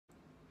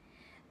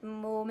The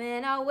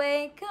moment I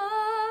wake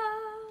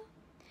up,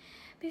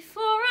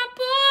 before I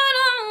put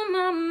on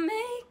my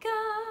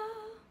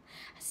makeup,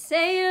 I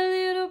say a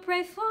little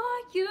prayer for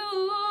you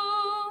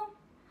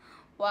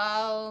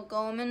while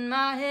combing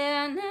my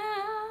hair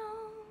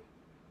now.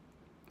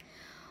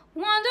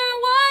 Wonder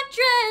what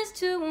dress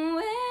to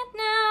wear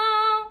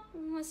now.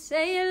 I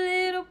say a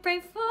little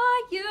prayer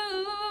for you.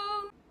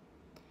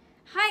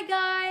 Hi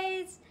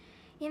guys!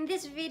 In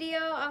this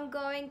video, I'm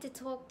going to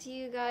talk to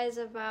you guys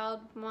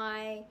about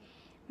my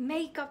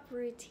makeup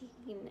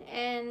routine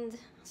and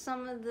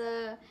some of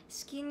the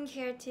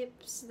skincare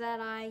tips that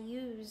I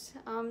use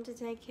to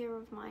take care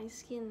of my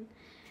skin.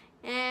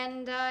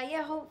 And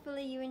yeah,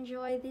 hopefully you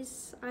enjoy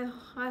this.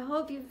 I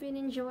hope you've been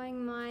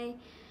enjoying my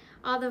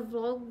other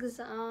vlogs,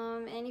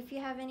 and if you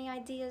have any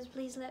ideas,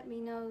 please let me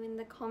know in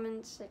the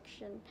comments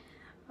section.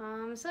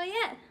 So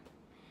yeah,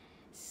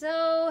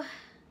 so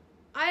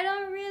I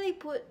don't really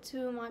put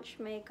too much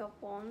makeup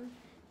on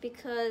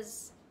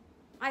because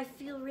I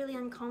feel really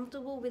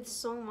uncomfortable with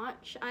so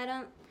much. I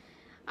don't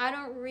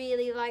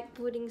really like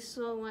putting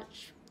so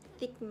much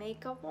thick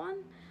makeup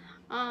on.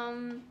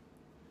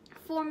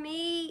 For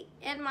me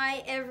and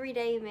my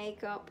everyday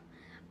makeup,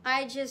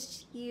 I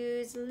just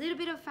use a little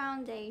bit of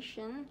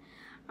foundation,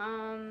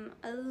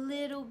 a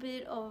little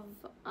bit of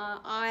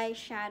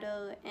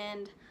eyeshadow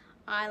and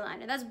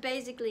eyeliner. That's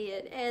basically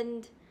it.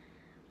 And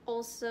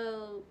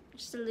also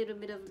just a little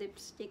bit of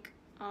lipstick,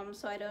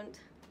 so I don't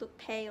look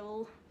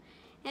pale.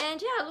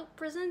 And yeah, I look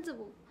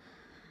presentable.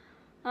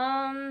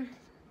 And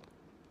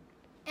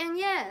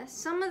yeah,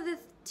 some of the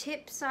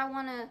tips I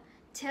want to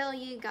tell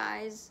you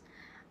guys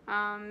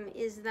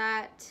is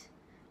that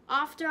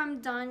after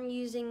I'm done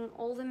using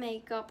all the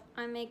makeup,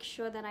 I make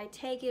sure that I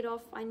take it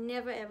off. I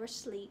never ever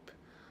sleep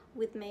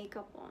with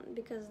makeup on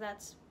because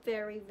that's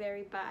very,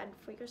 very bad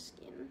for your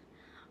skin.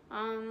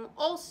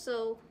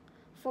 Also,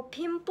 for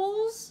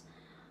pimples,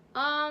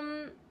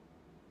 I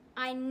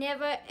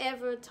never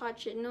ever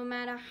touch it. No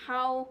matter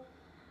how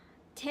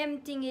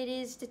tempting it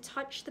is to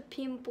touch the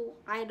pimple,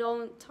 I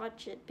don't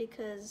touch it,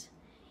 because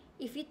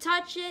if you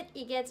touch it,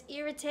 it gets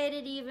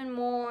irritated even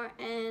more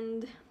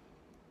and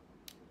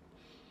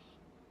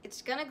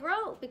it's gonna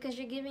grow because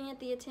you're giving it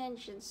the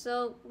attention.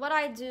 So what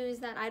I do is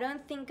that I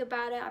don't think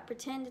about it. I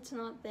pretend it's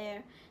not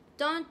there.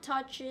 Don't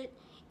touch it.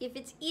 If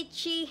it's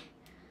itchy,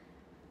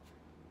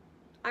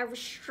 I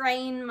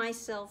restrain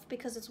myself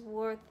because it's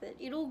worth it.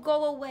 It'll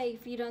go away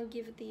if you don't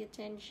give it the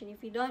attention,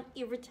 if you don't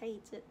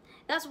irritate it.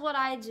 That's what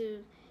I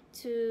do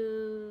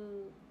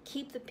to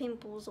keep the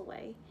pimples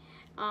away.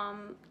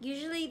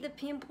 Usually the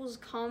pimples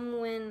come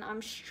when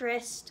I'm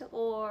stressed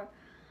or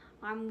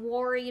I'm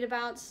worried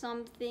about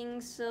something,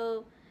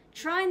 so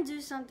try and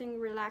do something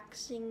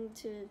relaxing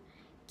to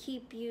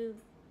keep you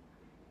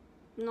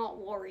not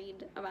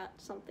worried about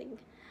something.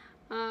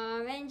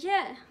 And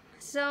yeah,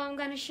 so I'm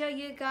gonna show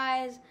you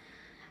guys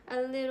a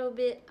little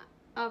bit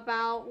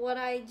about what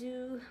I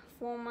do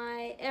for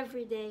my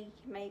everyday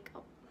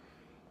makeup.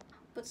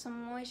 Put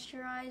some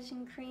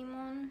moisturizing cream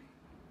on.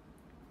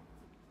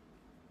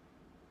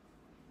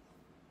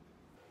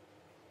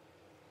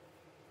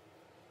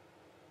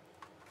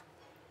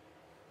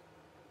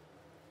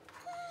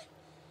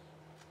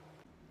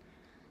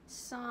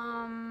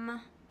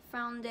 Some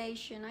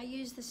foundation. I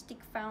use the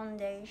stick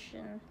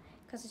foundation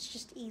because it's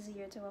just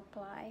easier to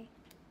apply.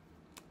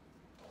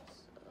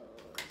 So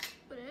let's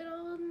put it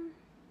on.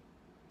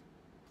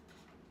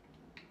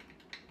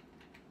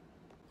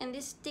 And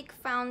this stick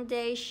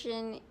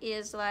foundation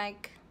is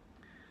like,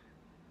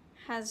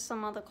 has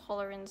some other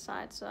color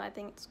inside, so I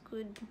think it's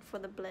good for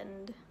the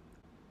blend.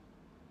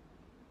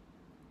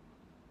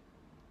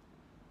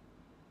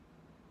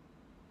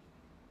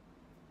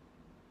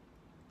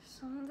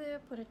 Some there,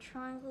 put a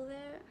triangle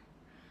there,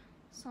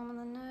 some on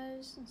the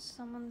nose and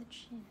some on the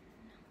chin.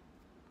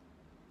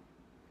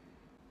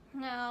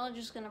 Now I'm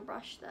just gonna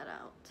brush that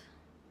out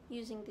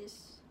using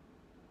this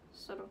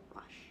sort of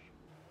brush.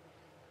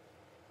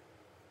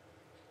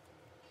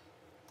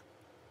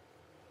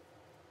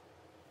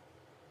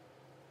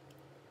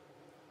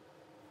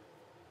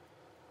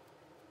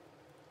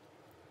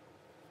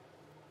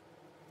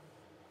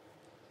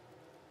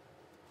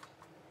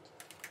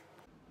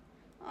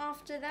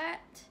 After that,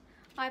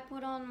 I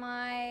put on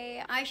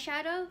my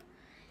eyeshadow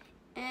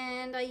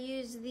and I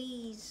use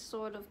these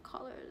sort of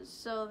colors,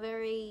 so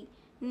very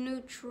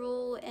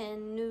neutral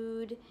and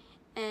nude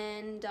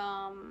and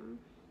yeah,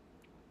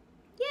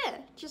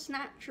 just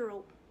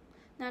natural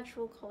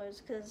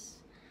colors, because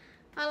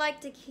I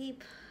like to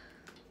keep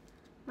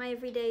my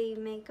everyday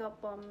makeup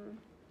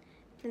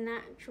the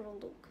natural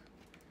look.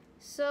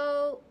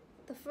 So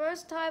the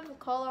first type of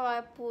color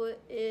I put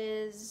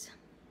is,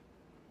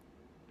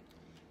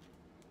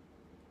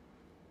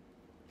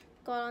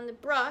 got on the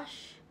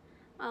brush,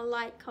 a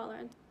light color.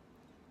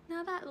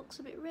 Now that looks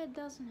a bit red,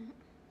 doesn't it?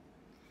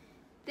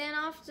 Then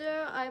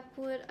after, I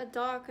put a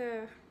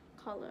darker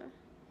color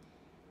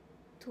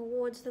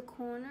towards the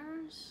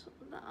corners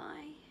of the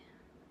eye,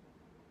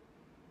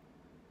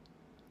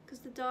 because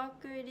the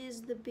darker it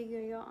is, the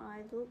bigger your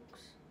eye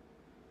looks.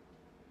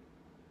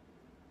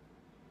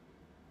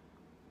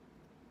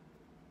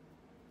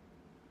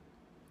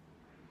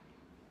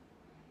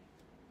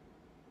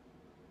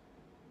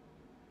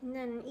 And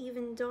then an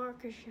even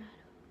darker shadow.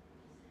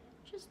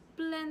 Just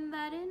blend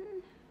that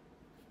in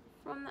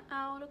from the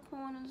outer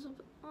corners of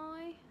the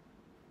eye.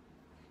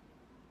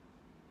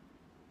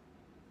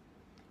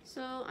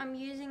 So I'm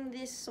using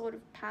this sort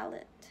of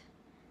palette,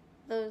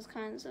 those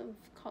kinds of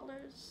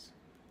colors.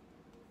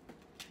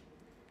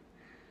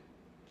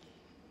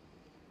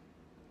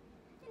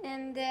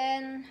 And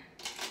then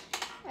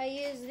I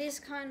use this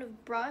kind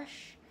of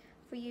brush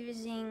for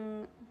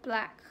using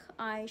black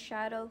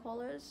eyeshadow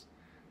colors.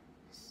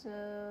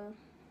 So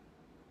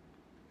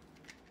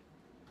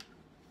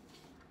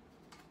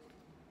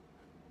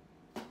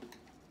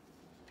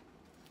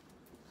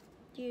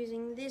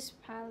using this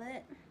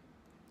palette,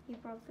 you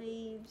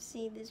probably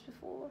seen this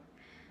before.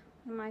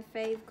 One of my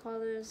fave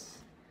colors,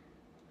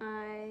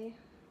 I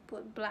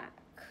put black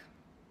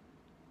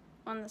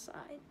on the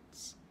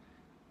sides.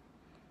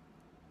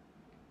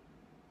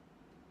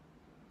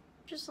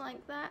 Just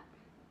like that.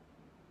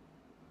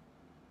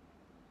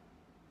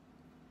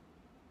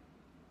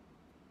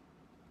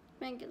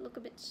 Make it look a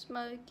bit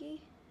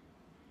smoky.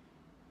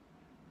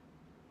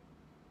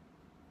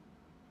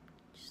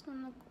 Just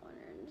on the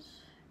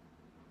corners.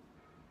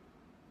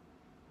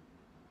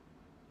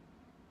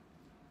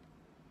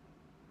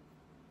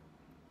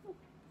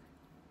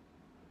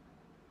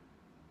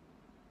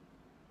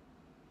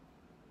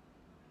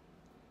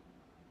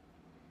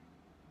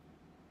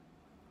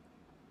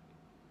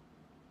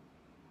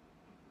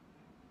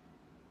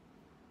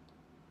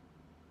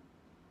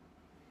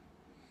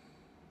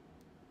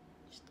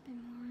 Just a bit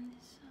more on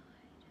this side.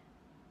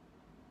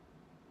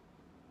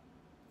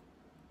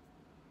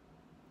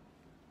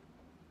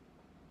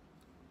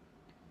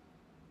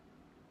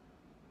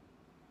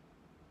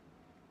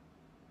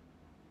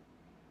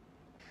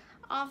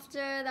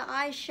 After the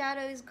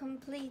eyeshadow is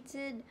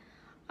completed,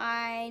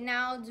 I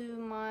now do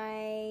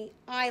my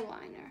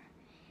eyeliner.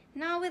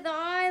 Now with the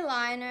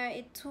eyeliner,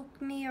 it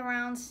took me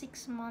around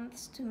 6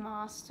 months to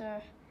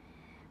master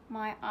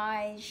my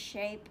eye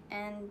shape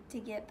and to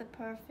get the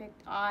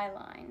perfect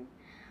eyeline.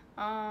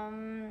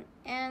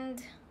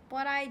 And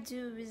what I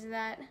do is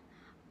that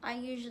I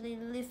usually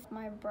lift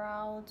my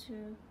brow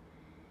to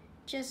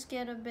just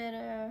get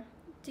to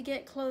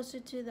get closer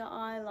to the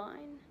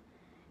eyeline,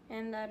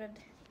 and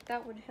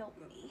that would help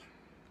me.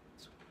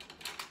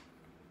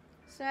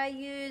 So I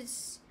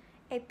use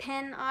a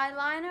pen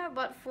eyeliner,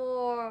 but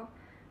for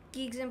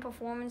gigs and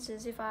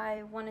performances, if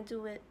I want to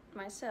do it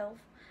myself,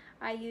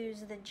 I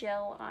use the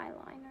gel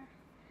eyeliner.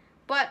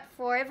 But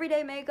for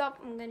everyday makeup,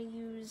 I'm gonna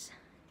use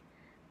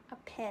a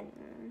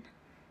pen.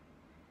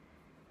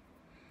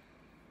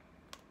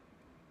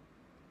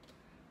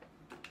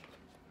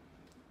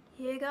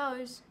 Here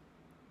goes.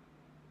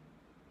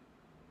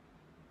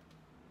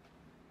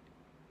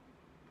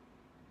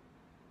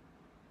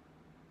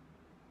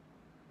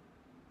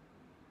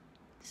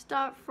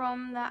 Start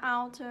from the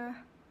outer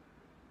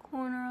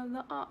corner of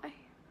the eye.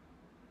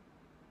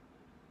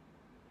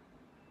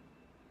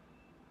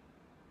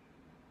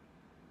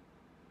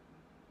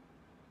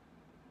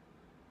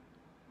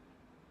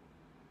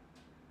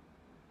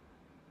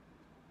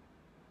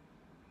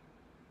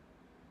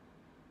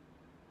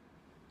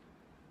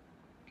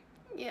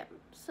 Yep,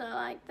 so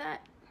like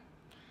that.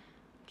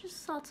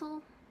 Just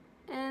subtle.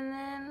 And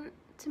then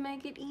to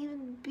make it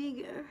even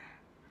bigger,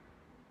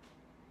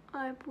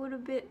 I put a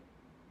bit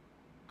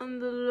on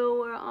the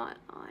lower eye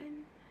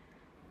line.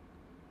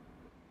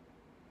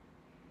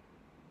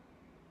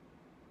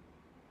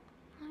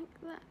 Like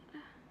that.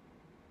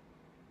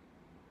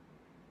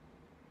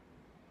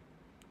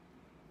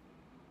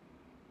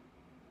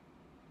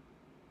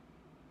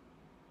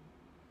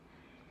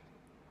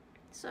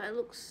 So it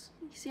looks,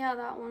 you see how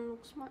that one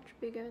looks much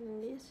bigger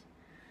than this?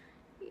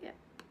 Yep,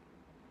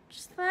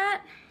 just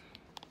that.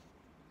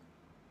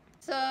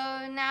 So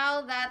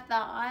now that the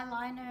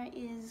eyeliner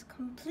is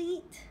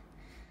complete,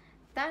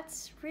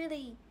 that's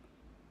really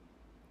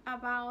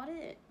about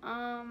it.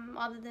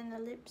 Other than the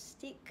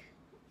lipstick,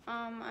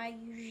 I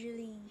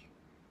usually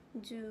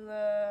do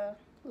a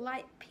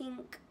light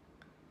pink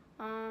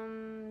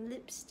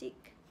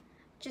lipstick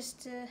just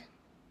to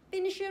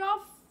finish it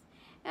off.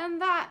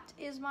 And that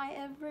is my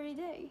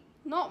everyday.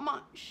 Not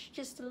much,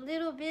 just a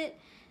little bit,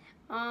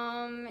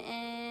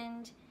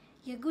 and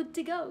you're good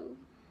to go.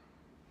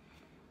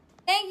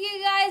 Thank you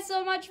guys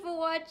so much for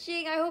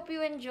watching. I hope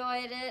you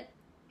enjoyed it.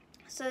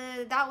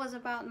 So that was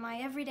about my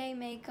everyday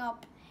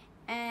makeup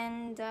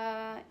and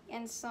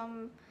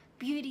some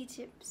beauty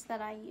tips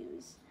that I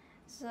use.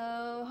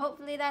 So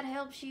hopefully that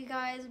helps you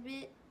guys a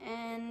bit,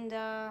 and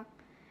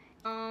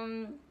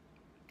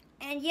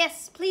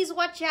yes, please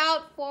watch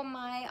out for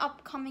my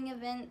upcoming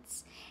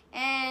events,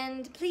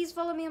 and please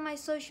follow me on my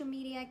social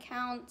media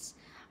accounts,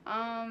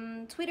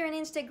 Twitter and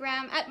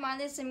Instagram at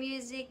Marlisa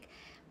Music,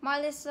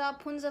 Marlisa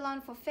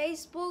Punzalan for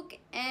Facebook,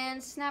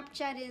 and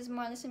Snapchat is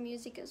Marlisa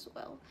Music as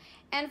well.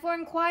 And for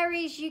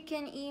inquiries, you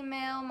can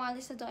email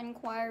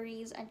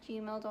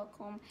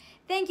marlisa.enquiries@gmail.com.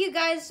 Thank you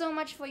guys so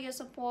much for your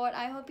support.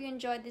 I hope you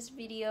enjoyed this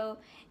video,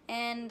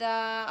 and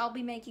I'll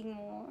be making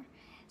more.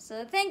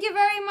 So thank you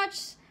very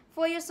much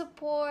for your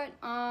support.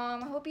 I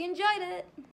hope you enjoyed it.